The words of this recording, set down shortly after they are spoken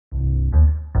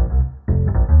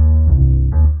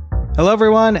Hello,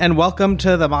 everyone, and welcome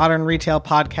to the Modern Retail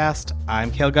Podcast. I'm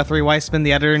Cale Guthrie-Weissman,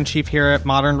 the editor-in-chief here at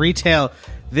Modern Retail.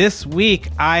 This week,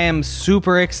 I am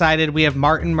super excited. We have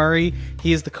Martin Murray.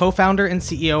 He is the co-founder and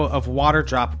CEO of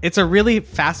Waterdrop. It's a really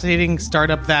fascinating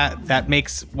startup that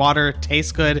makes water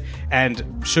taste good and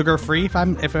sugar-free, if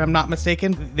I'm not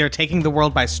mistaken. They're taking the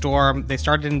world by storm. They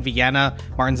started in Vienna.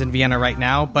 Martin's in Vienna right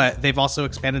now, but they've also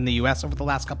expanded in the US over the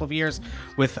last couple of years,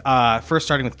 with first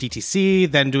starting with DTC,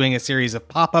 then doing a series of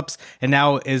pop-ups, and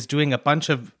now is doing a bunch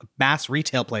of mass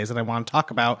retail plays that I want to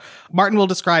talk about. Martin will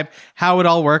describe how it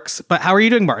all works, but how are you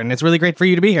doing, Martin? It's really great for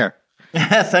you to be here.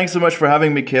 Thanks so much for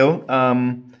having me, Cale.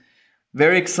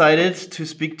 Very excited to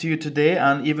speak to you today.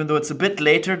 And even though it's a bit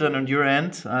later than on your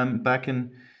end, I'm back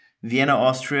in Vienna,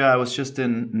 Austria. I was just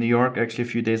in New York actually a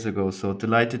few days ago. So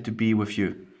delighted to be with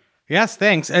you. Yes,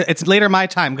 thanks. It's later my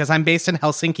time because I'm based in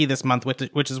Helsinki this month,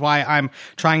 which is why I'm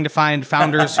trying to find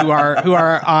founders who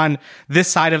are on this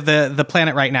side of the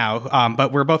planet right now.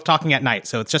 But we're both talking at night,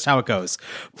 so it's just how it goes.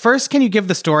 First, can you give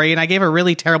the story? And I gave a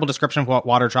really terrible description of what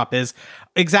Waterdrop is.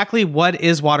 Exactly what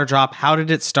is Waterdrop? How did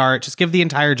it start? Just give the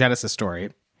entire genesis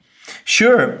story.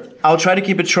 Sure. I'll try to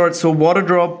keep it short. So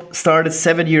Waterdrop started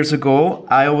 7 years ago.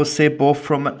 I always say both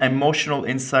from an emotional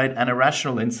insight and a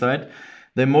rational insight.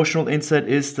 The emotional insight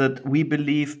is that we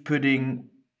believe putting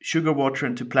sugar water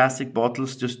into plastic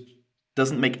bottles just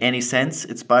doesn't make any sense.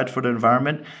 It's bad for the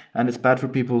environment and it's bad for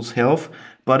people's health,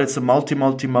 but it's a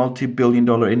multi-billion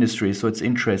dollar industry, so it's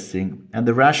interesting. And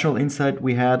the rational insight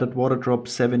we had at Waterdrop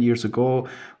 7 years ago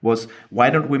was, why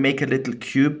don't we make a little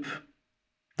cube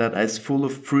that is full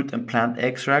of fruit and plant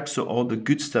extracts, so all the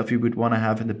good stuff you would want to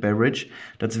have in the beverage,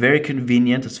 that's very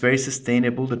convenient, it's very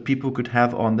sustainable, that people could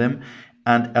have on them,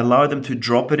 and allow them to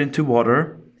drop it into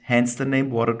water, hence the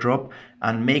name Waterdrop,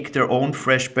 and make their own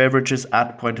fresh beverages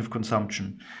at point of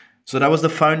consumption. So that was the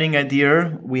founding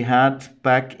idea we had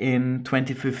back in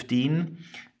 2015.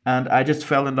 And I just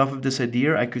fell in love with this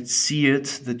idea. I could see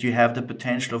it, that you have the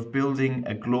potential of building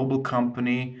a global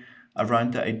company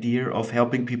around the idea of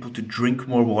helping people to drink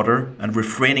more water and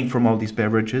refraining from all these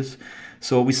beverages.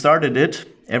 So we started it.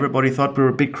 Everybody thought we were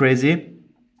a bit crazy,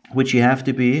 which you have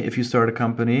to be if you start a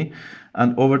company.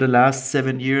 And over the last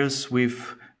 7 years,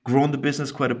 we've grown the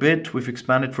business quite a bit. We've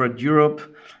expanded throughout Europe.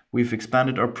 We've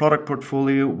expanded our product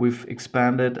portfolio. We've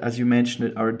expanded, as you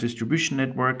mentioned, our distribution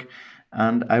network.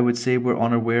 And I would say we're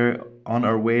on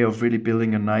our way of really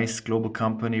building a nice global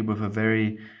company with a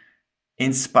very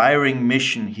inspiring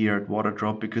mission here at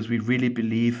Waterdrop, because we really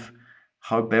believe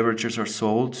how beverages are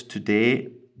sold today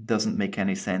doesn't make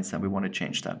any sense, and we want to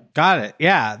change that. Got it.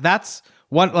 Yeah, that's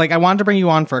one. Like, I wanted to bring you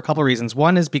on for a couple of reasons.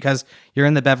 One is because you're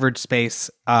in the beverage space.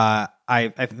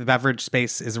 The beverage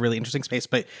space is a really interesting space,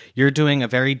 but you're doing a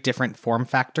very different form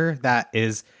factor that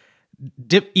is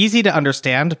easy to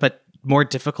understand, but more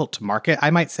difficult to market, I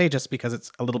might say, just because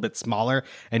it's a little bit smaller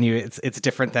and it's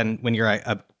different than when you're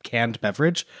a canned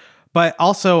beverage. But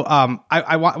also,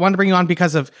 I want to bring you on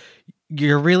because of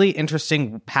your really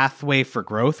interesting pathway for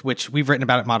growth, which we've written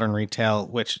about at Modern Retail,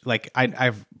 which, like, I'm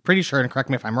pretty sure, and correct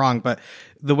me if I'm wrong, but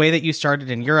the way that you started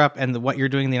in Europe and what you're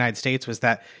doing in the United States was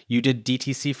that you did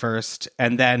DTC first,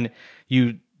 and then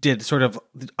you did sort of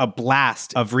a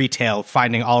blast of retail,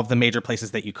 finding all of the major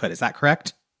places that you could. Is that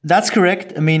correct? That's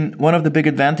correct. I mean, one of the big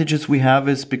advantages we have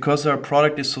is because our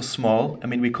product is so small, I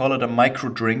mean, we call it a micro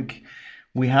drink,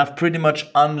 we have pretty much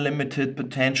unlimited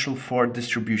potential for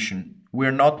distribution.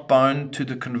 We're not bound to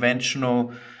the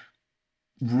conventional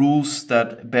rules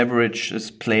that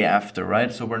beverages play after,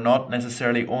 right? So we're not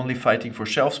necessarily only fighting for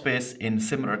shelf space in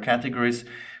similar categories.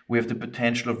 We have the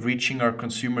potential of reaching our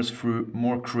consumers through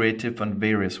more creative and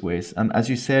various ways. And as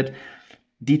you said,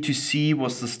 D2C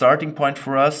was the starting point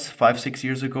for us 5-6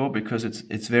 years ago, because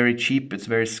it's very cheap, it's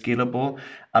very scalable,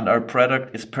 and our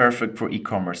product is perfect for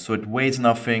e-commerce. So it weighs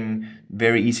nothing,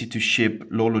 very easy to ship,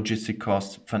 low logistic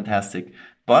costs, fantastic.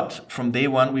 But from day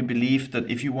one, we believe that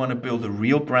if you want to build a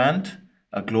real brand,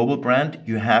 a global brand,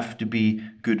 you have to be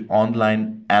good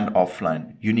online and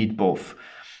offline. You need both.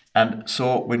 And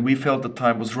so when we felt the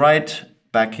time was right,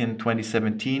 back in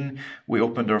 2017, we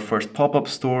opened our first pop-up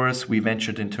stores. We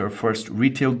ventured into our first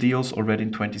retail deals already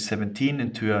in 2017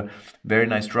 into a very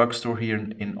nice drugstore here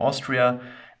in Austria.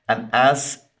 And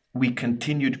as we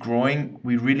continued growing,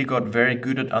 we really got very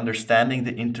good at understanding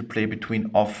the interplay between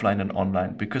offline and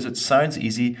online, because it sounds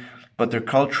easy, but they're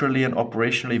culturally and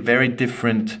operationally very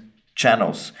different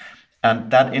channels.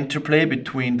 And that interplay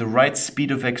between the right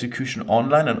speed of execution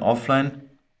online and offline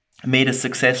made us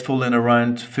successful in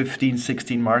around 15,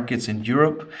 16 markets in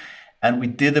Europe. And we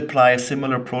did apply a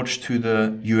similar approach to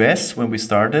the US when we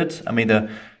started. I mean, the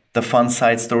The fun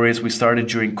side story is we started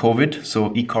during COVID,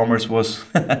 so e-commerce was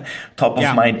top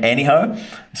of mind anyhow.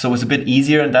 So it was a bit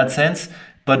easier in that sense.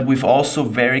 But we've also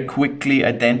very quickly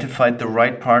identified the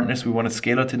right partners we want to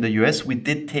scale out in the US. We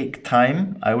did take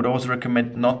time. I would always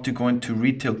recommend not to go into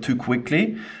retail too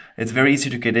quickly. It's very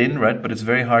easy to get in, right? But it's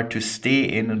very hard to stay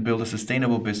in and build a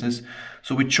sustainable business.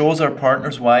 So we chose our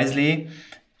partners wisely,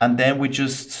 and then we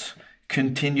just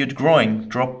continued growing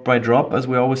drop by drop, as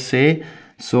we always say.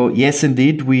 So yes,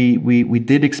 indeed, we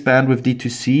did expand with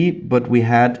D2C, but we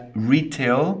had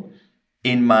retail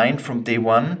in mind from day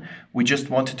one. We just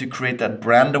wanted to create that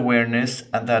brand awareness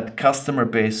and that customer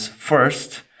base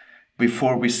first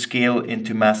before we scale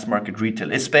into mass market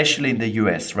retail, especially in the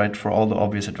US, right? For all the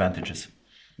obvious advantages.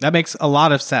 That makes a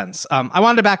lot of sense. I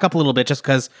wanted to back up a little bit just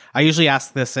because I usually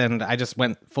ask this and I just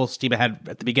went full steam ahead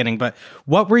at the beginning. But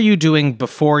what were you doing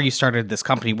before you started this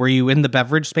company? Were you in the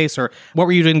beverage space, or what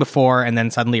were you doing before? And then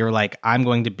suddenly you were like, I'm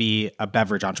going to be a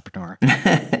beverage entrepreneur.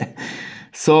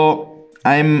 So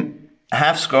I'm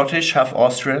half Scottish, half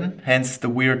Austrian, hence the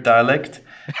weird dialect.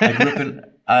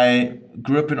 I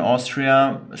grew up in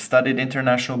Austria, studied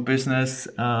international business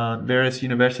at various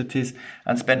universities,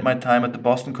 and spent my time at the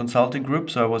Boston Consulting Group.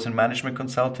 So I was in management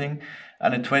consulting.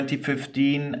 And in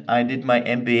 2015, I did my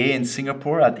MBA in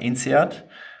Singapore at INSEAD,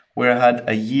 where I had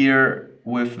a year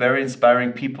with very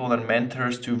inspiring people and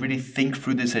mentors to really think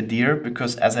through this idea.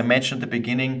 Because as I mentioned at the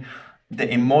beginning, the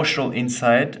emotional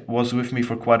insight was with me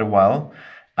for quite a while.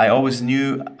 I always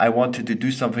knew I wanted to do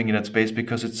something in that space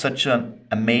because it's such an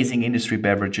amazing industry,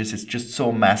 beverages. It's just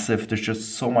so massive. There's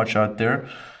just so much out there.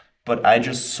 But I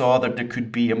just saw that there could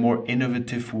be a more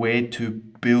innovative way to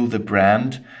build a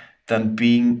brand than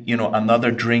being,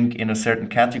 another drink in a certain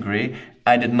category.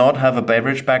 I did not have a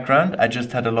beverage background. I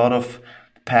just had a lot of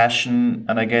passion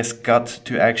and I guess gut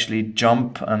to actually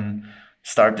jump and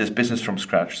start this business from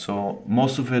scratch. So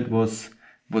most of it was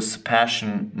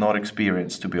passion, not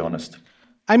experience, to be honest.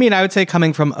 I mean, I would say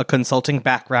coming from a consulting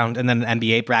background and then an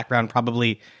MBA background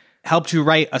probably helped you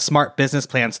write a smart business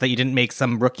plan so that you didn't make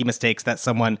some rookie mistakes that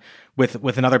someone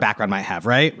with another background might have,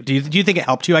 right? Do you think it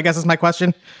helped you, I guess is my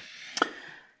question?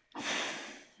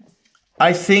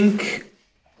 I think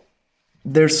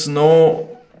there's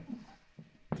no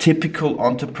typical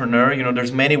entrepreneur.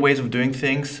 There's many ways of doing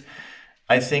things.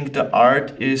 I think the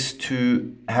art is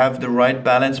to have the right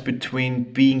balance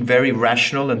between being very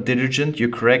rational and diligent. You're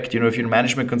correct. If you're in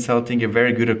management consulting, you're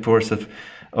very good, of course,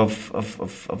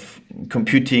 of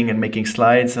computing and making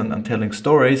slides and telling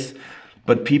stories.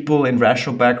 But people in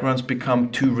rational backgrounds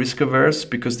become too risk averse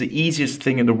because the easiest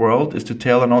thing in the world is to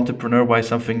tell an entrepreneur why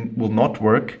something will not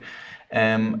work.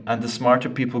 And the smarter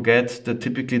people get,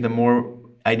 typically the more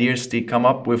ideas they come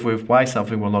up with why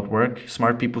something will not work.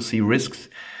 Smart people see risks.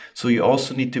 So you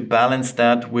also need to balance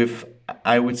that with,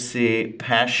 I would say,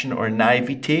 passion or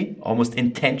naivety, almost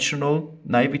intentional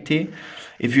naivety.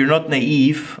 If you're not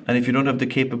naive and if you don't have the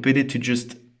capability to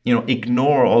just,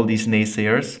 ignore all these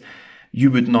naysayers,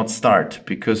 you would not start.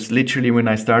 Because literally when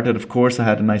I started, of course, I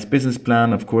had a nice business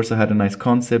plan. Of course, I had a nice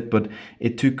concept, but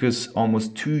it took us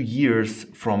almost 2 years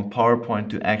from PowerPoint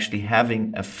to actually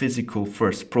having a physical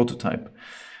first prototype.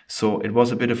 So it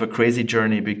was a bit of a crazy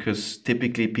journey because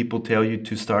typically people tell you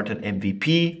to start an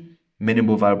MVP,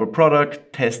 minimal viable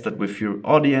product, test that with your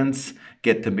audience,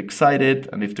 get them excited.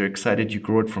 And if they're excited, you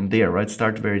grow it from there, right?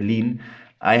 Start very lean.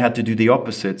 I had to do the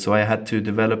opposite. So I had to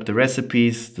develop the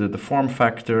recipes, the form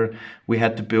factor. We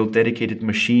had to build dedicated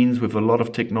machines with a lot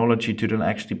of technology to then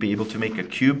actually be able to make a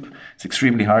cube. It's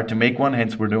extremely hard to make one,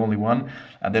 hence we're the only one.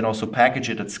 And then also package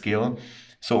it at scale.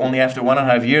 So only after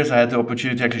 1.5 years, I had the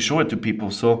opportunity to actually show it to people.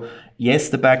 So yes,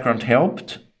 the background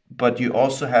helped, but you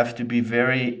also have to be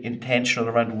very intentional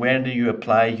around where do you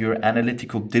apply your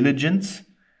analytical diligence,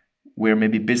 where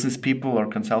maybe business people or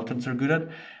consultants are good at,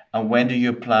 and when do you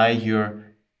apply your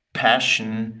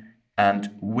passion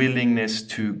and willingness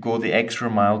to go the extra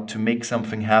mile to make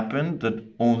something happen that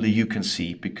only you can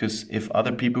see. Because if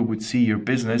other people would see your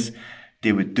business,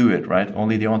 they would do it, right?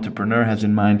 Only the entrepreneur has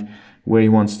in mind where he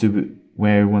wants to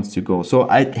go. So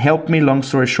it helped me, long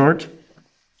story short,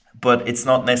 but it's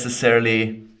not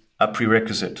necessarily a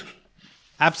prerequisite.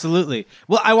 Absolutely.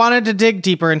 Well, I wanted to dig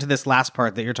deeper into this last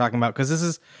part that you're talking about, because this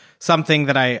is something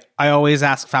that I always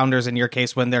ask founders in your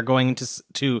case when they're going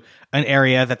to an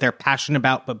area that they're passionate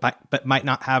about, but might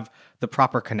not have the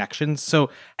proper connections. So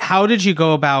how did you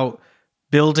go about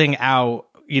building out,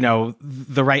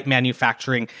 the right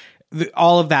manufacturing,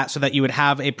 all of that, so that you would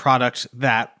have a product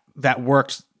that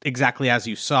works exactly as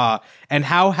you saw? And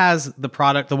how has the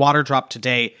product, the Waterdrop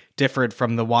today, differed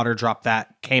from the Waterdrop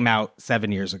that came out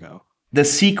 7 years ago? The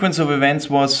sequence of events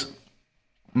was,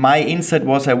 my insight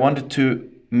was I wanted to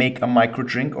make a micro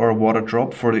drink or a water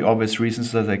drop for the obvious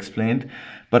reasons that I explained.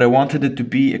 But I wanted it to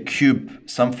be a cube,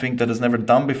 something that has never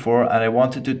done before. And I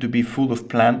wanted it to be full of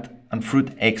plant and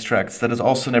fruit extracts that has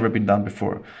also never been done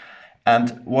before.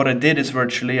 And what I did is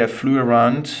virtually I flew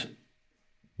around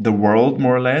the world,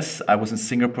 more or less. I was in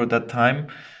Singapore at that time,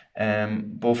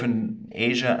 both in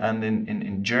Asia and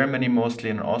in Germany, mostly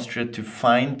in Austria, to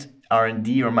find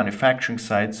R&D or manufacturing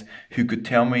sites who could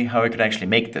tell me how I could actually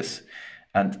make this.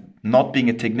 And not being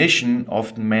a technician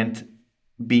often meant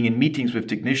being in meetings with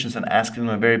technicians and asking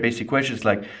them very basic questions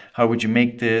like, how would you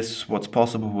make this? What's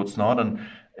possible, what's not? And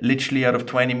literally out of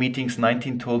 20 meetings,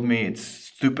 19 told me it's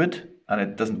stupid and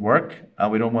it doesn't work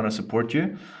and we don't want to support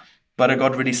you. But I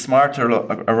got really smarter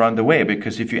around the way,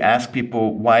 because if you ask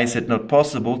people, why is it not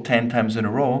possible 10 times in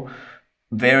a row,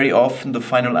 very often the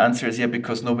final answer is, yeah,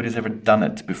 because nobody's ever done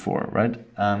it before, right?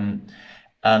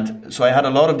 And so I had a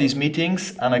lot of these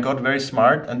meetings and I got very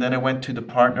smart. And then I went to the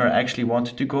partner I actually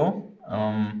wanted to go.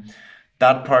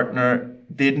 That partner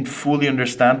didn't fully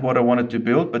understand what I wanted to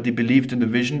build, but they believed in the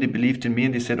vision, they believed in me,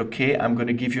 and they said, okay, I'm going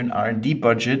to give you an R&D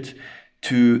budget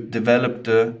to develop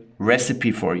the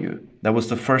recipe for you. That was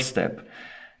the first step.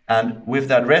 And with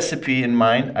that recipe in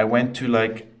mind, I went to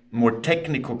like more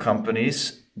technical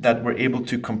companies that were able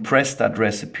to compress that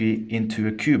recipe into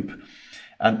a cube.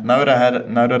 And now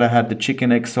that I had the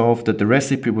chicken egg solved, that the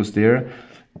recipe was there,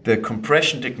 the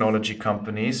compression technology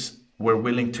companies were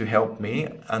willing to help me.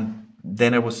 And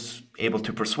then I was able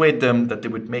to persuade them that they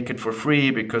would make it for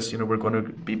free because, we're going to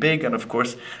be big. And of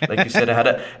course, like you said,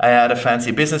 I had a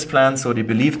fancy business plan, so they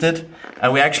believed it.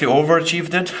 And we actually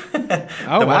overachieved it.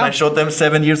 One I showed them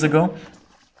 7 years ago.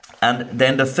 And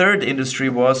then the third industry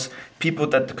was people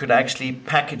that could actually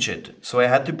package it. So I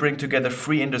had to bring together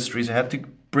 3 industries. I had to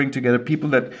bring together people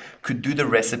that could do the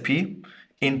recipe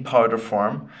in powder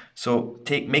form. So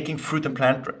making fruit and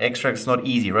plant extracts is not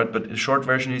easy, right? But the short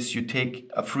version is you take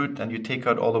a fruit and you take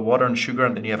out all the water and sugar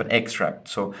and then you have an extract.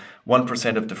 So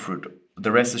 1% of the fruit.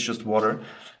 The rest is just water.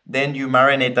 Then you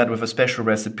marinate that with a special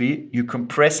recipe. You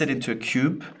compress it into a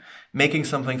cube. Making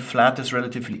something flat is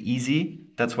relatively easy.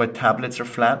 That's why tablets are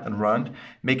flat and round.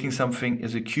 Making something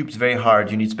as a cube is very hard.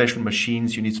 You need special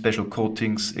machines, you need special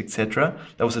coatings, etc.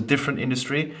 That was a different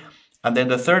industry. And then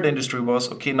the third industry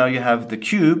was, okay, now you have the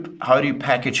cube, how do you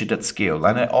package it at scale?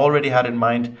 And I already had in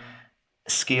mind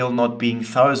scale not being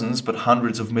thousands, but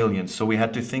hundreds of millions. So we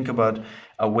had to think about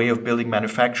a way of building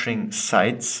manufacturing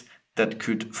sites that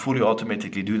could fully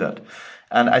automatically do that.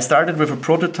 And I started with a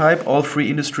prototype. All 3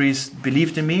 industries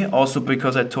believed in me, also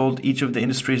because I told each of the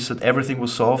industries that everything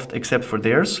was solved except for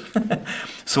theirs.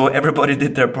 So everybody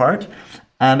did their part.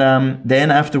 And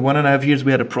then after 1.5 years,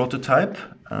 we had a prototype.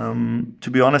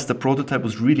 To be honest, the prototype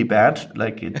was really bad.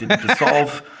 Like it didn't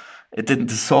dissolve, it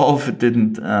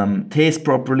didn't taste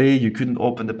properly. You couldn't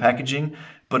open the packaging,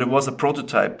 but it was a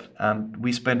prototype. And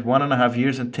we spent 1.5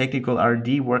 years in technical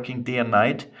R&D, working day and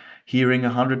night, hearing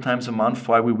 100 times a month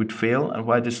why we would fail and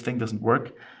why this thing doesn't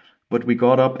work. But we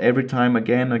got up every time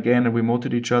again, and we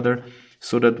motivated each other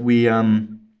so that we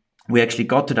actually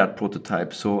got to that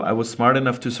prototype. So I was smart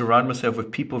enough to surround myself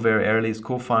with people very early as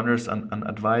co-founders and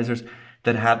advisors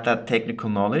that had that technical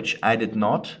knowledge. I did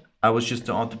not. I was just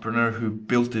the entrepreneur who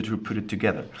built it, who put it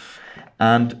together.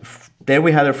 And there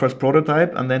we had our first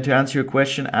prototype. And then to answer your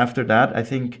question, after that, I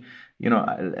think,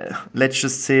 let's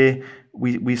just say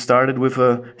we started with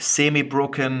a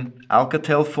semi-broken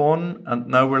Alcatel phone, and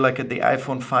now we're like at the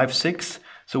iPhone 5, 6.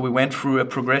 So we went through a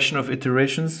progression of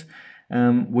iterations.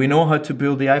 We know how to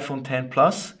build the iPhone 10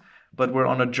 Plus, but we're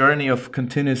on a journey of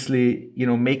continuously,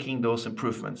 making those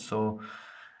improvements. So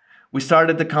we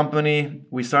started the company,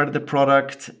 we started the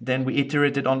product, then we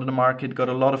iterated onto the market, got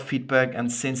a lot of feedback, and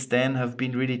since then have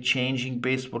been really changing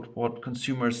based on what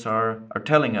consumers are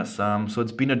telling us. So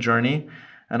it's been a journey,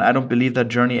 and I don't believe that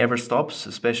journey ever stops,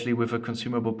 especially with a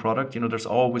consumable product. There's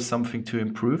always something to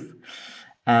improve.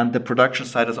 And the production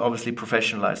side is obviously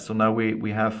professionalized. So now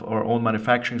we have our own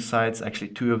manufacturing sites, actually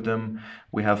 2 of them.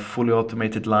 We have fully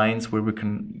automated lines where we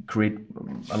can create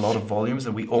a lot of volumes,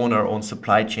 and we own our own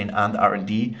supply chain and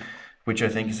R&D, which I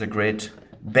think is a great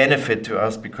benefit to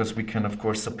us because we can, of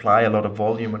course, supply a lot of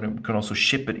volume, and we can also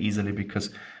ship it easily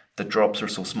because the drops are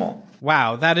so small.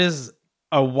 Wow, that is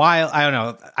a wild, I don't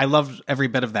know. I loved every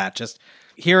bit of that. Just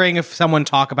hearing if someone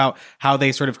talk about how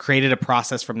they sort of created a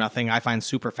process from nothing, I find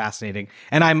super fascinating.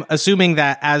 And I'm assuming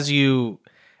that as you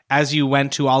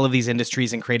went to all of these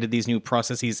industries and created these new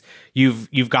processes,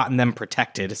 you've gotten them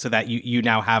protected so that you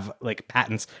now have like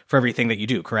patents for everything that you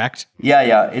do, correct?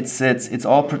 Yeah. It's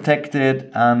all protected,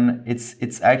 and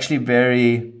it's actually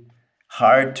very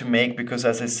hard to make because,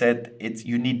 as I said,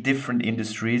 you need different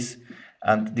industries.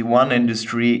 And the one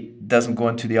industry doesn't go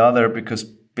into the other because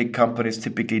big companies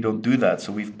typically don't do that.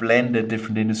 So we've blended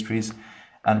different industries,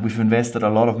 and we've invested a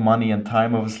lot of money and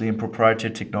time, obviously, in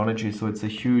proprietary technology. So it's a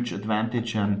huge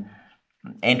advantage and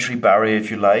entry barrier, if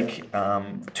you like,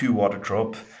 to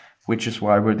Waterdrop, which is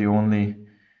why we're the only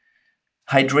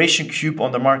hydration cube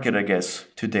on the market, I guess,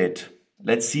 to date.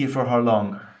 Let's see for how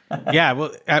long. Yeah,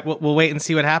 we'll wait and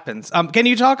see what happens. Can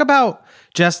you talk about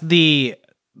just the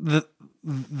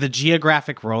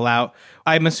geographic rollout?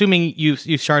 I'm assuming you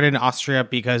started in Austria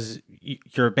because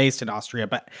you're based in Austria,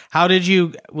 but how did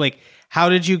you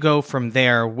go from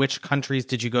there? Which countries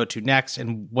did you go to next?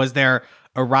 And was there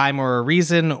a rhyme or a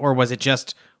reason, or was it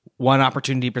just one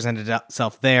opportunity presented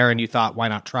itself there and you thought, why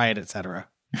not try it, etc.?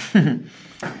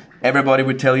 Everybody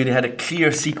would tell you they had a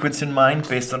clear sequence in mind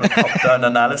based on a top-down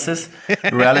analysis.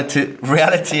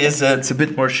 Reality is it's a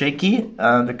bit more shaky,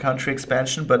 the country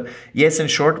expansion. But yes, in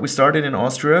short, we started in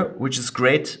Austria, which is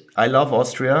great. I love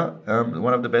Austria,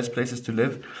 one of the best places to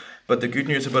live. But the good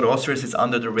news about Austria is it's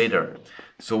under the radar.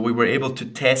 So we were able to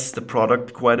test the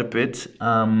product quite a bit.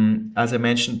 As I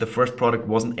mentioned, the first product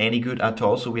wasn't any good at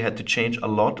all. So we had to change a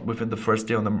lot within the first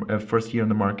year on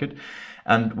the market.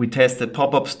 And we tested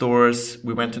pop-up stores.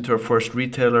 We went into our first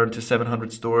retailer, into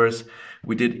 700 stores.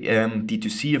 We did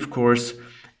D2C, of course.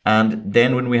 And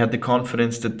then when we had the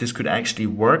confidence that this could actually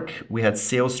work, we had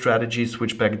sales strategies,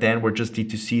 which back then were just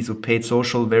D2C, so paid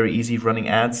social, very easy running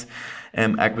ads.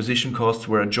 Acquisition costs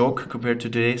were a joke compared to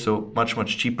today, so much,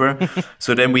 much cheaper.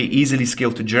 So then we easily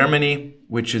scaled to Germany,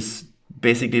 which is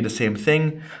basically the same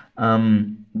thing.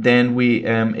 Then we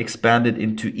expanded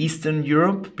into Eastern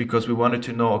Europe because we wanted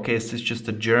to know, okay, is this just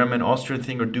a German, Austrian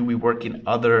thing, or do we work in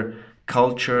other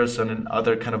cultures and in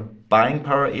other kind of buying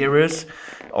power areas?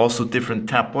 Also different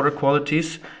tap water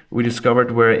qualities. We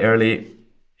discovered very early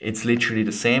it's literally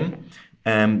the same.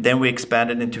 Then we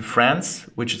expanded into France,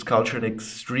 which is culturally an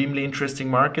extremely interesting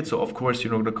market. So of course,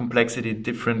 the complexity,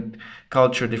 different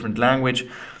culture, different language,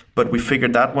 but we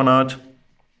figured that one out.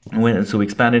 So we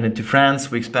expanded into France,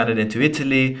 we expanded into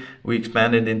Italy, we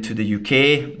expanded into the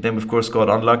UK. Then, of course, got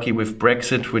unlucky with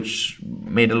Brexit, which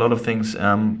made a lot of things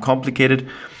complicated.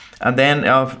 And then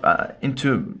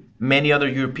into many other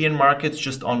European markets,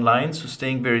 just online, so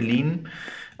staying very lean.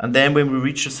 And then when we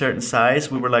reached a certain size,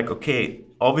 we were like, okay,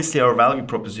 obviously our value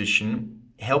proposition,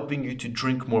 helping you to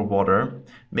drink more water,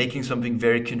 making something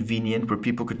very convenient where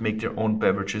people could make their own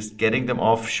beverages, getting them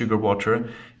off sugar water,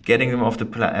 getting them off the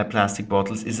plastic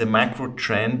bottles is a macro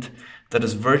trend that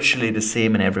is virtually the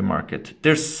same in every market.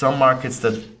 There's some markets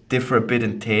that differ a bit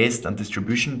in taste and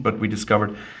distribution, but we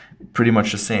discovered pretty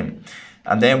much the same.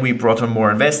 And then we brought on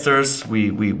more investors. We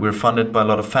were funded by a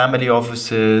lot of family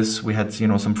offices. We had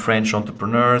some French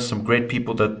entrepreneurs, some great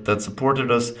people that supported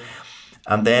us.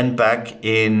 And then back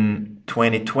in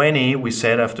 2020, we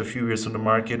said after a few years on the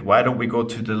market, why don't we go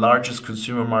to the largest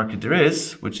consumer market there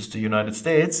is, which is the United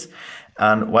States,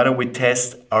 and why don't we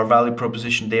test our value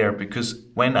proposition there? Because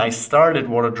when I started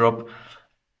Waterdrop,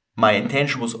 my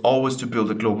intention was always to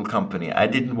build a global company. I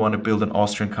didn't want to build an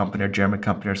Austrian company or German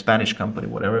company or Spanish company,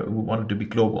 whatever. We wanted to be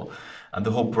global. And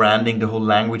the whole branding, the whole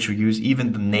language we use,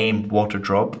 even the name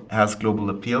Waterdrop has global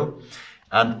appeal.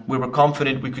 And we were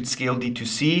confident we could scale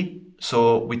D2C.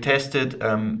 So we tested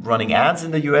running ads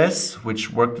in the US,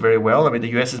 which worked very well. I mean,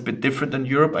 the US is a bit different than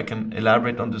Europe. I can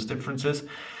elaborate on those differences.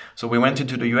 So we went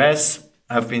into the US,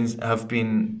 have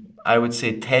been I would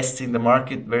say testing the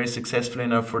market very successfully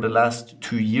now for the last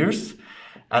 2 years.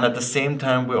 And at the same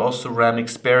time, we also ran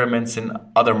experiments in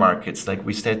other markets. Like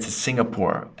we started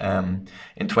Singapore.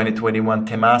 In 2021,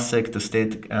 Temasek, the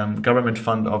state government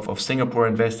fund of Singapore,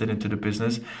 invested into the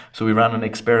business. So we ran an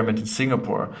experiment in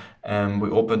Singapore. We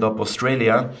opened up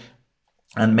Australia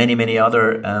and many, many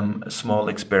other small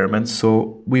experiments.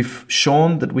 So we've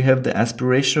shown that we have the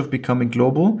aspiration of becoming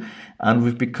global, and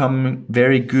we've become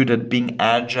very good at being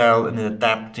agile and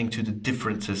adapting to the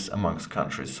differences amongst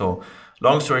countries. So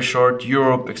long story short,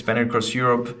 Europe, expanded across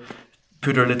Europe,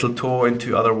 put our little toe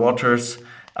into other waters,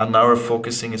 and now we're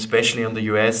focusing especially on the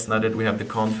US. Now that we have the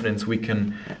confidence, we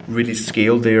can really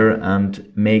scale there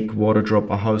and make Waterdrop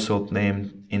a household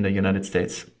name in the United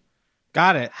States.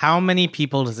 Got it. How many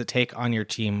people does it take on your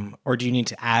team, or do you need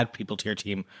to add people to your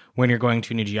team when you're going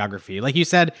to a new geography? Like you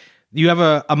said, you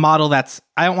have a model that's,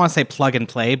 I don't want to say plug and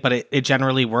play, but it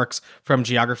generally works from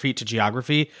geography to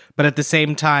geography. But at the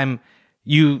same time,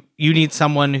 you need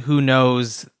someone who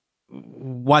knows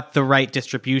what the right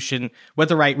distribution, what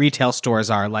the right retail stores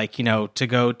are. Like, to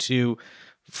go to,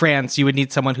 France, you would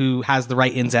need someone who has the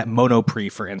right ins at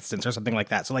Monoprix, for instance, or something like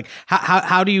that. So like,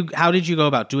 how did you go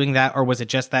about doing that? Or was it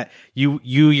just that you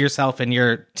yourself and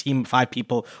your team of 5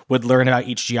 people would learn about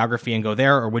each geography and go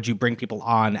there? Or would you bring people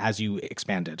on as you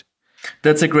expanded?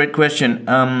 That's a great question.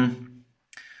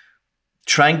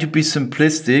 Trying to be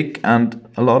simplistic, and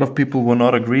a lot of people will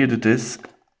not agree to this,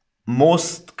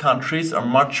 most countries are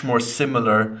much more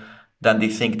similar than they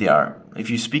think they are. If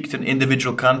you speak to an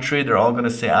individual country, they're all going to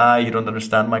say, you don't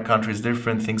understand, my country is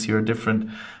different, things here are different,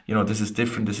 this is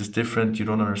different, you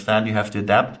don't understand, you have to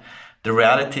adapt. The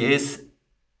reality is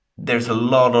there's a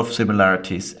lot of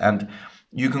similarities, and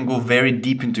you can go very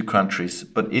deep into countries,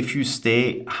 but if you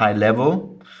stay high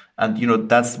level, and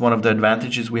that's one of the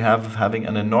advantages we have of having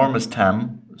an enormous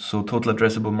TAM, so total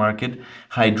addressable market.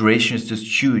 Hydration is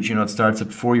just huge. It starts at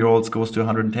 4-year-olds, goes to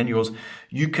 110-year-olds.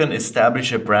 You can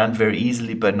establish a brand very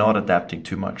easily by not adapting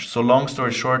too much. So long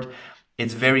story short,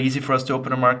 it's very easy for us to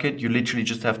open a market. You literally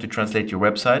just have to translate your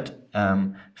website.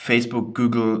 Facebook,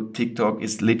 Google, TikTok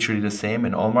is literally the same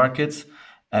in all markets.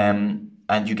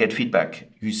 And you get feedback.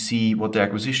 You see what the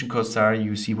acquisition costs are.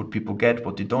 You see what people get,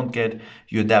 what they don't get.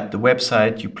 You adapt the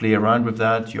website. You play around with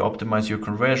that. You optimize your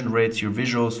conversion rates, your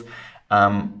visuals.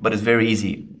 But it's very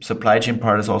easy. Supply chain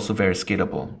part is also very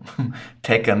scalable.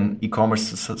 Tech and e-commerce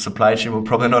supply chain will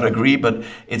probably not agree, but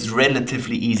it's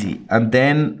relatively easy. And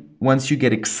then once you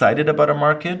get excited about a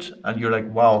market and you're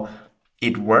like, wow,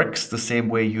 it works the same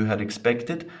way you had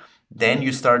expected, then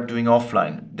you start doing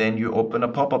offline. Then you open a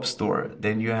pop-up store.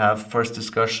 Then you have first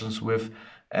discussions with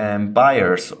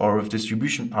buyers or with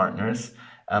distribution partners.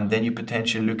 And then you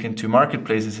potentially look into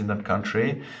marketplaces in that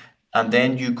country. And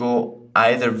then you go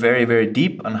either very, very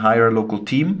deep and hire a local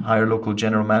team, hire a local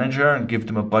general manager and give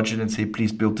them a budget and say,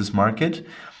 please build this market.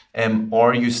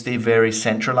 Or you stay very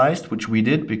centralized, which we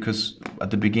did, because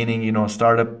at the beginning, a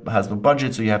startup has no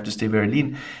budget, so you have to stay very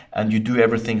lean, and you do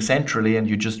everything centrally, and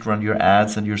you just run your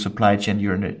ads and your supply chain,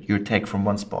 your tech from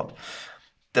one spot.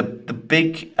 The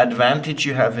big advantage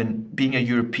you have in being a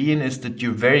European is that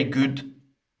you're very good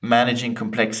managing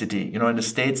complexity. In the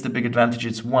States, the big advantage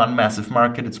is one massive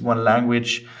market, it's one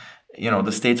language.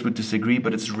 The States would disagree,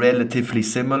 but it's relatively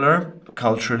similar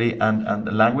culturally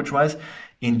and language-wise.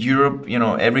 In Europe,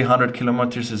 every 100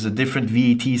 kilometers is a different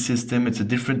VAT system, it's a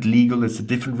different legal, it's a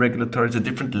different regulatory, it's a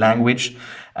different language,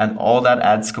 and all that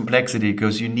adds complexity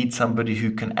because you need somebody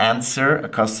who can answer a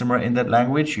customer in that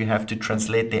language, you have to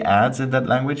translate the ads in that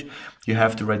language, you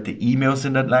have to write the emails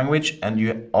in that language, and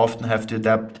you often have to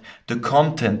adapt the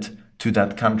content to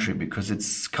that country because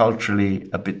it's culturally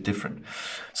a bit different.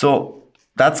 So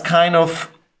that's kind of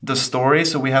the story.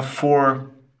 So we have 4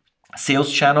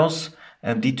 sales channels.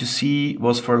 D2C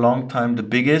was for a long time the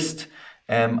biggest.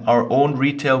 Our own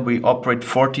retail, we operate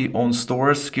 40 own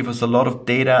stores, give us a lot of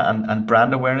data and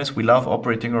brand awareness. We love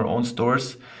operating our own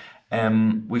stores.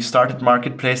 We've started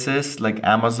marketplaces like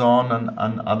Amazon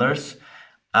and others.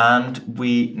 And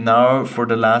we now, for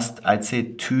the last, I'd say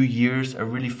 2 years, are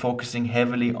really focusing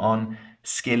heavily on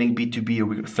scaling B2B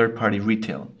or third-party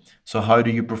retail. So how do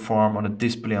you perform on a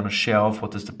display on a shelf?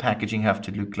 What does the packaging have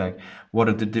to look like? What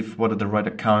are the right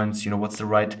accounts? What's the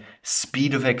right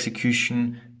speed of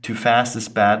execution? Too fast is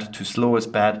bad, too slow is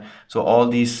bad. So all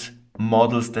these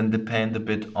models then depend a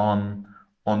bit on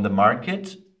the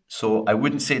market. So I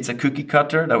wouldn't say it's a cookie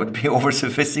cutter, that would be over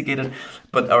sophisticated,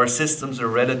 but our systems are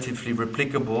relatively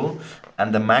replicable,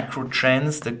 and the macro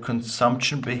trends, the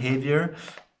consumption behavior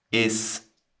is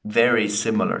very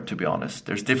similar, to be honest.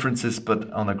 There's differences,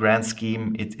 but on a grand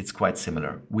scheme, it's quite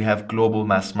similar. We have global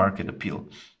mass market appeal.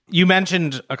 You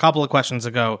mentioned a couple of questions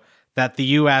ago that the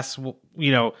US,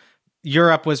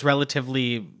 Europe was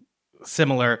relatively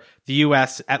similar. The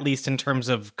US, at least in terms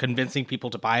of convincing people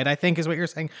to buy it, I think is what you're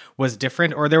saying, was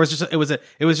different, or it was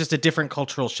just a different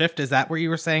cultural shift. Is that what you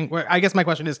were saying? I guess my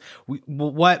question is,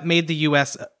 what made the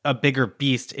US a bigger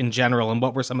beast in general, and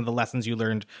what were some of the lessons you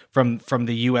learned from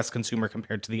the US consumer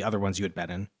compared to the other ones you had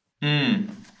been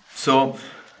in? So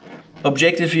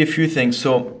objectively, a few things.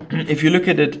 So if you look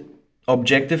at it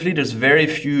objectively, there's very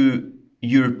few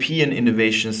European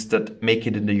innovations that make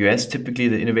it in the US. Typically,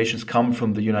 the innovations come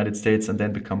from the United States and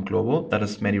then become global. That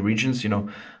is many regions.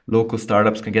 Local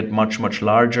startups can get much, much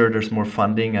larger. There's more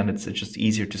funding, and it's just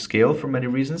easier to scale for many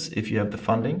reasons if you have the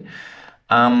funding.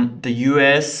 The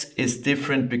US is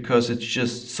different because it's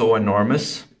just so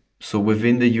enormous. So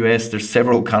within the US, there's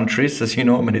several countries, as you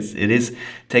know. It is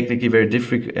technically very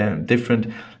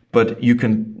different, but you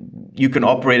can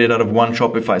operate it out of one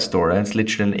Shopify store, and it's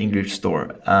literally an English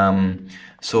store.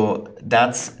 So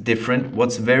that's different.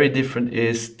 What's very different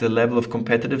is the level of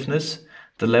competitiveness.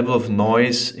 the level of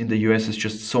noise in the US is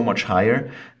just so much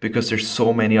higher because there's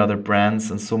so many other brands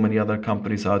and so many other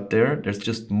companies out there. There's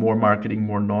just more marketing,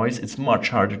 more noise. It's much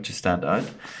harder to stand out.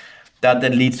 That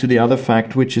then leads to the other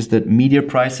fact, which is that media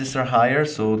prices are higher,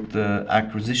 so the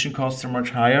acquisition costs are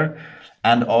much higher,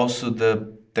 and also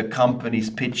the companies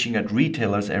pitching at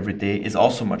retailers every day is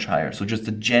also much higher. So just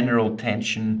the general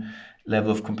tension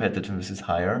level of competitiveness is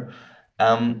higher.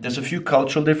 There's a few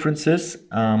cultural differences.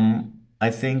 I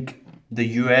think the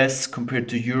US compared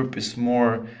to Europe is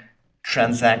more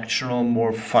transactional,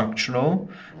 more functional.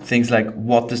 Things like,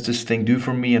 what does this thing do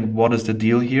for me and what is the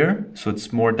deal here? So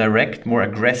it's more direct, more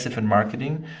aggressive in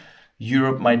marketing.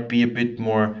 Europe might be a bit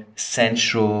more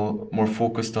sensual, more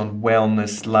focused on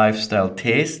wellness, lifestyle,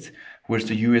 taste, whereas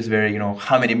the US is very,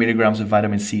 how many milligrams of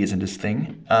vitamin C is in this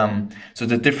thing? So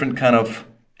the different kind of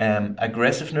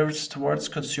aggressiveness towards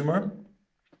consumer.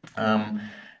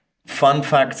 Fun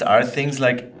facts are things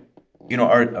like,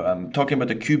 I'm talking about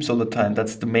the cubes all the time.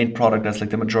 That's the main product. That's like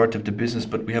the majority of the business.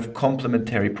 But we have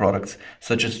complementary products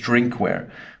such as drinkware.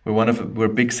 We're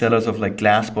big sellers of like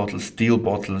glass bottles, steel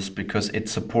bottles, because it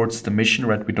supports the mission,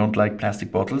 right? We don't like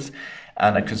plastic bottles,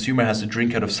 and a consumer has to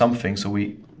drink out of something. So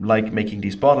we like making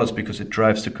these bottles because it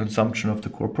drives the consumption of the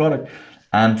core product,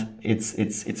 and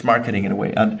it's marketing in a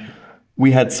way. And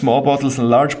we had small bottles and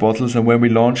large bottles, and when we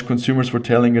launched, consumers were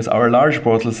telling us our large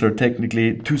bottles are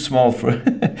technically too small for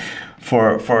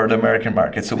for the American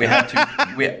market. So we had to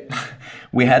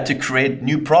we had to create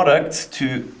new products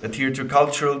to adhere to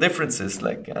cultural differences.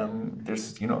 Like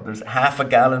there's half a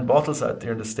gallon bottles out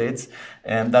there in the States,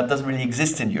 and that doesn't really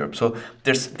exist in Europe. So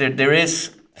there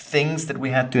is things that we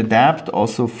had to adapt.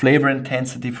 Also flavor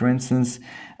intensity, for instance.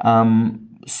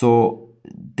 So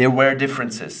there were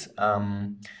differences.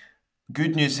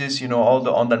 Good news is, all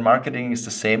the online marketing is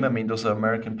the same. I mean, those are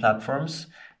American platforms.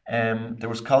 There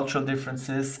was cultural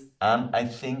differences, and I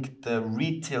think the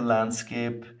retail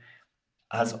landscape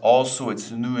has also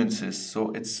its nuances.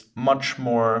 So it's much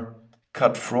more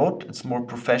cutthroat, it's more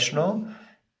professional.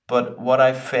 But what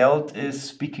I felt is,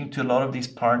 speaking to a lot of these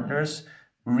partners,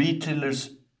 retailers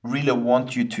really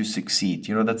want you to succeed.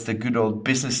 That's the good old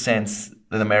business sense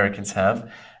that Americans have.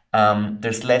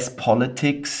 There's less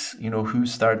politics, who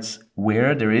starts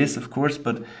where. There is, of course,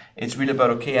 but it's really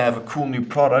about, okay, I have a cool new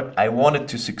product. I want it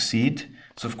to succeed.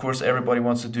 So, of course, everybody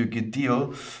wants to do a good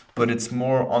deal, but it's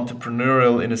more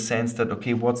entrepreneurial in a sense that,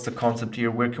 okay, what's the concept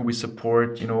here? Where can we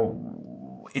support?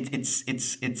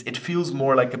 It feels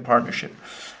more like a partnership.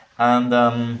 And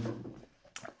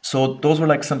so those were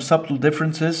like some subtle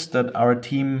differences that our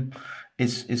team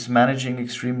is managing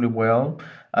extremely well.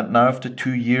 And now after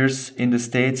 2 years in the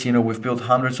States, we've built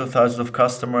hundreds of thousands of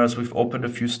customers. We've opened a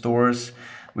few stores.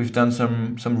 We've done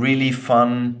some really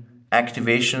fun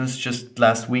activations. Just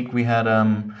last week we had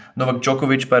Novak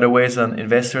Djokovic, by the way, is an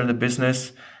investor in the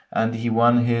business, and he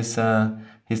won his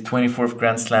 24th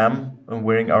Grand Slam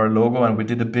wearing our logo, and we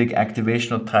did a big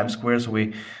activation on Times Square. So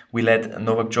we let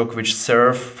Novak Djokovic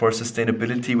serve for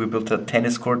sustainability. We built a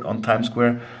tennis court on Times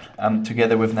Square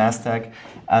together with NASDAQ,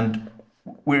 and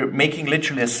we're making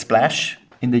literally a splash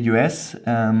in the US.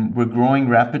 We're growing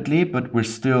rapidly, but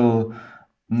we're still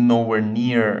nowhere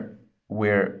near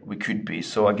where we could be.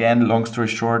 So again, long story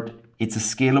short, it's a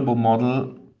scalable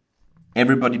model.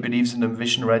 Everybody believes in the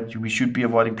vision, right? We should be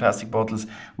avoiding plastic bottles.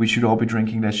 We should all be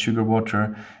drinking less sugar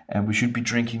water, and we should be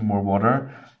drinking more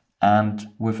water. And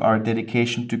with our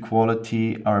dedication to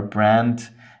quality, our brand,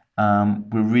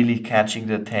 we're really catching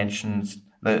the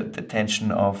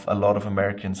attention of a lot of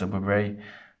Americans, and we're very,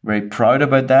 very proud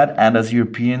about that. And as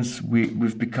Europeans,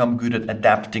 we've become good at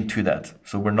adapting to that.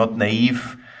 So we're not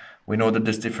naive. We know that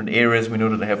there's different areas. We know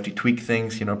that I have to tweak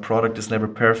things. Product is never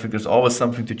perfect. There's always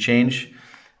something to change.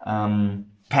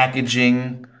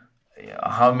 Packaging,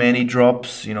 how many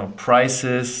drops,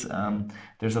 prices.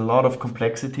 There's a lot of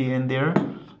complexity in there,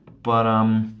 but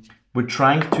we're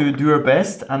trying to do our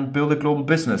best and build a global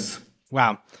business.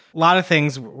 Wow. A lot of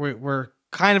things. We're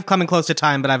kind of coming close to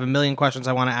time, but I have a million questions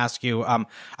I want to ask you.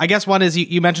 I guess one is,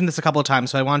 you mentioned this a couple of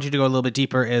times, so I want you to go a little bit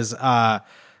deeper, is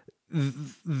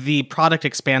the product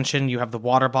expansion. You have the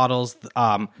water bottles.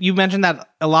 You mentioned that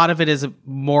a lot of it is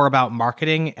more about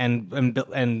marketing and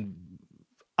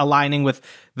aligning with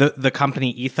the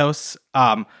company ethos.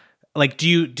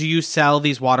 Do you sell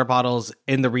these water bottles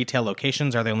in the retail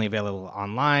locations? Are they only available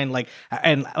online?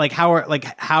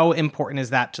 How important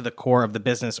is that to the core of the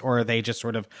business, or are they just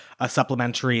sort of a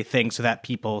supplementary thing so that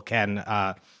people can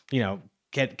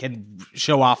can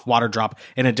show off Waterdrop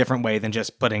in a different way than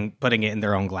just putting it in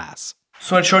their own glass?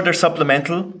 So in short, they're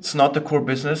supplemental. It's not the core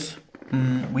business.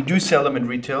 We do sell them in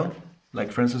retail.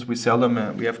 Like for instance, we sell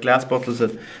them. We have glass bottles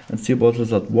and steel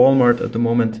bottles at Walmart at the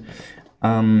moment,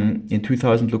 in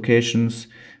 2,000 locations.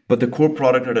 But the core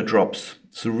product are the drops.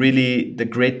 So really, the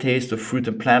great taste of fruit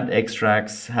and plant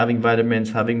extracts, having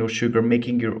vitamins, having no sugar,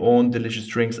 making your own delicious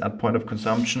drinks at point of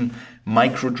consumption.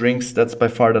 Micro drinks, that's by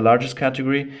far the largest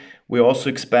category. We also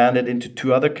expanded into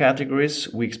two other categories.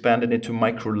 We expanded into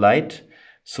micro light,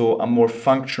 so a more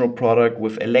functional product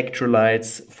with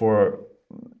electrolytes for,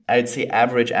 I'd say,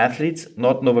 average athletes.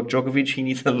 Not Novak Djokovic. He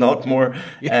needs a lot more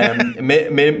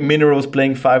minerals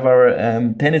playing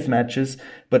 5-hour tennis matches.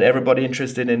 But everybody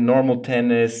interested in normal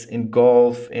tennis, in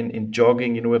golf, in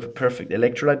jogging, we have a perfect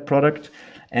electrolyte product.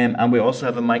 And we also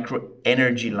have a micro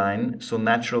energy line, so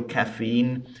natural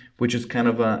caffeine, which is kind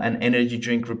of an energy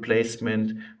drink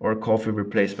replacement or a coffee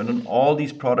replacement. And all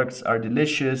these products are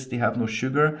delicious. They have no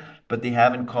sugar, but they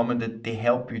have in common that they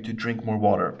help you to drink more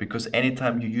water. Because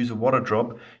anytime you use a water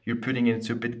drop, you're putting it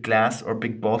into a big glass or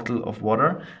big bottle of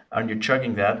water, and you're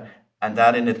chugging that. And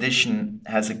that, in addition,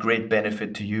 has a great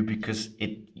benefit to you, because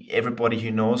everybody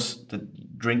who knows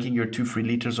that drinking your 2-3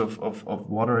 liters of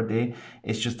water a day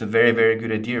is just a very, very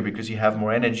good idea, because you have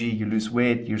more energy, you lose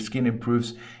weight, your skin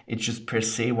improves. It's just per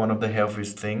se one of the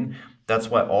healthiest thing. That's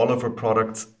why all of our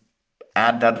products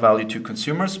add that value to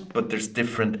consumers, but there's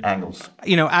different angles.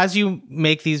 As you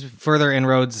make these further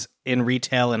inroads in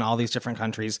retail in all these different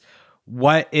countries,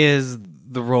 what is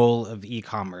the role of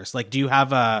e-commerce? Like, do you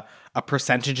have a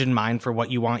percentage in mind for what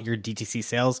you want your DTC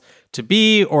sales to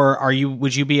be? Or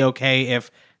would you be okay if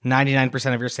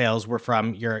 99% of your sales were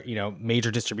from your,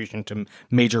 major distribution to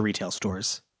major retail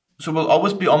stores? So we'll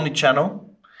always be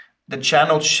omni-channel. The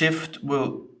channel shift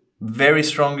will very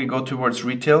strongly go towards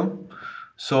retail.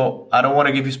 So I don't want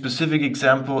to give you specific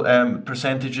example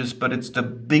percentages, but it's the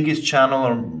biggest channel,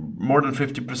 or more than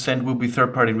 50% will be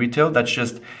third-party retail. That's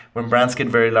just when brands get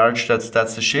very large, that's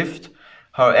the shift.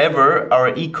 However,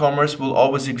 our e-commerce will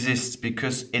always exist,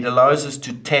 because it allows us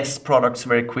to test products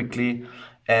very quickly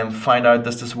and find out,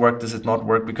 does this work, does it not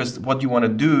work? Because what you want to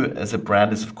do as a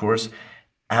brand is, of course,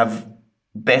 have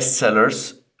best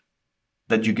sellers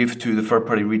that you give to the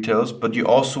third-party retailers, but you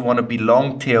also want to be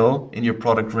long tail in your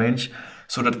product range,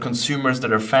 so that consumers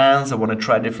that are fans, that want to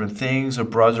try different things or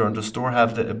browse around the store,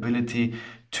 have the ability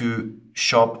to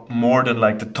shop more than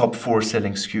like the top 4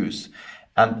 selling SKUs.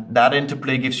 And that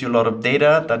interplay gives you a lot of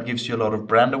data, that gives you a lot of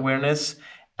brand awareness,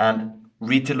 and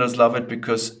retailers love it,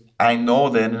 because I know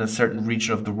then in a certain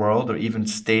region of the world, or even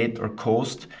state or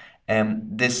coast,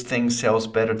 this thing sells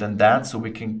better than that, so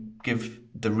we can give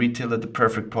the retailer the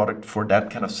perfect product for that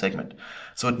kind of segment.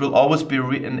 So it will always be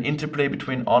an interplay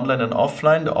between online and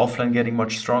offline, the offline getting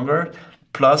much stronger,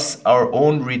 plus our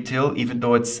own retail, even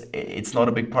though it's not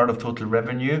a big part of total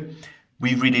revenue.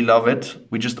 We really love it.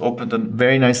 We just opened a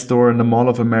very nice store in the Mall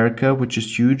of America, which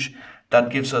is huge.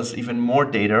 That gives us even more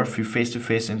data through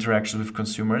face-to-face interactions with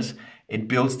consumers. It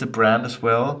builds the brand as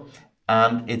well,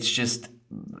 and it's just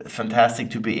fantastic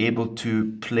to be able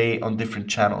to play on different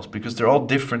channels, because they're all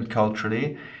different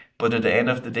culturally, but at the end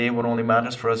of the day, what only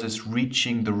matters for us is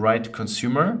reaching the right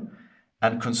consumer,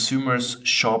 and consumers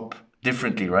shop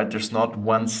differently, right? There's not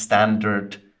one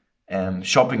standard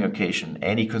shopping occasion.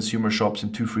 Any consumer shops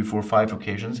in 2, 3, 4, 5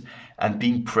 occasions, and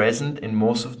being present in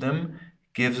most of them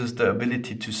gives us the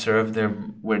ability to serve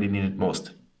them where they need it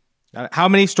most. How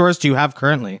many stores do you have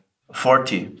currently?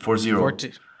 40.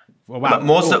 Well, wow. But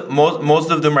most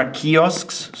of them are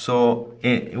kiosks. So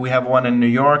we have one in New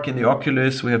York in the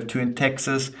Oculus. We have 2 in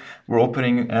Texas. We're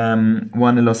opening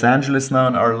one in Los Angeles now,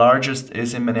 and our largest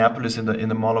is in Minneapolis in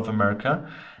the Mall of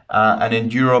America. And in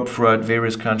Europe, throughout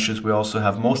various countries, we also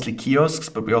have mostly kiosks,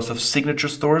 but we also have signature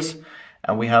stores.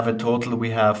 And we have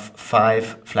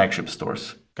 5 flagship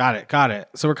stores. Got it.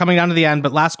 So we're coming down to the end,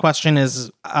 but last question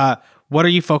is, what are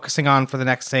you focusing on for the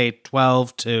next, say,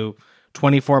 12 to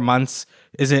 24 months?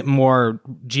 Is it more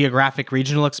geographic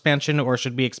regional expansion, or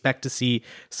should we expect to see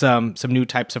some new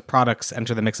types of products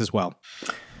enter the mix as well?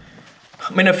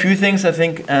 I mean, a few things. I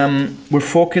think we're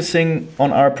focusing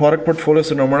on our product portfolio,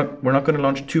 so we're not going to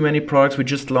launch too many products. We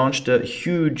just launched a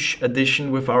huge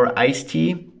addition with our iced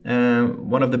tea,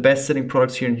 one of the best-selling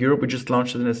products here in Europe. We just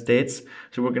launched it in the States,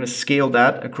 so we're going to scale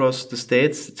that across the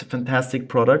States. It's a fantastic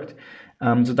product.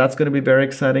 So that's going to be very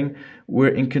exciting. We're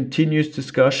in continuous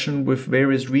discussion with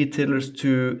various retailers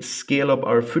to scale up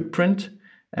our footprint.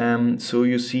 So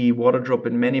you see Waterdrop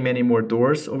in many, many more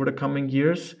doors over the coming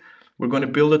years. We're going to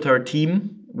build out our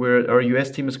team, where our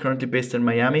US team is currently based in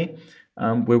Miami,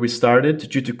 where we started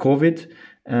due to COVID.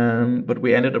 But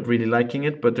we ended up really liking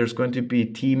it. But there's going to be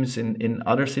teams in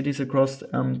other cities across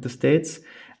the States.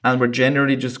 And we're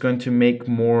generally just going to make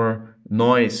more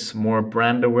noise, more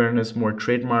brand awareness, more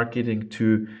trade marketing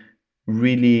to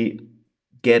really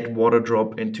get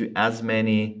Waterdrop into as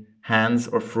many hands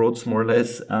or throats, more or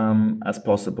less, as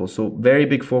possible. So very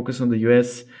big focus on the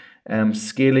US,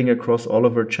 scaling across all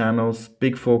of our channels,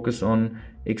 big focus on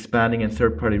expanding in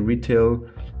third-party retail,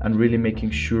 and really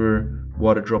making sure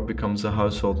Waterdrop becomes a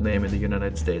household name in the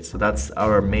United States. So that's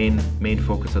our main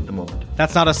focus at the moment.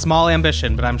 That's not a small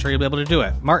ambition, but I'm sure you'll be able to do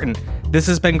it. Martin, this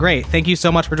has been great. Thank you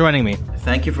so much for joining me.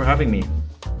 Thank you for having me.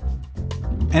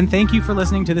 And thank you for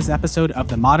listening to this episode of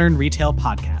the Modern Retail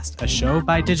Podcast, a show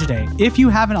by Digiday. If you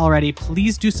haven't already,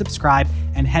 please do subscribe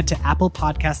and head to Apple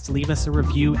Podcasts to leave us a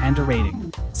review and a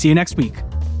rating. See you next week.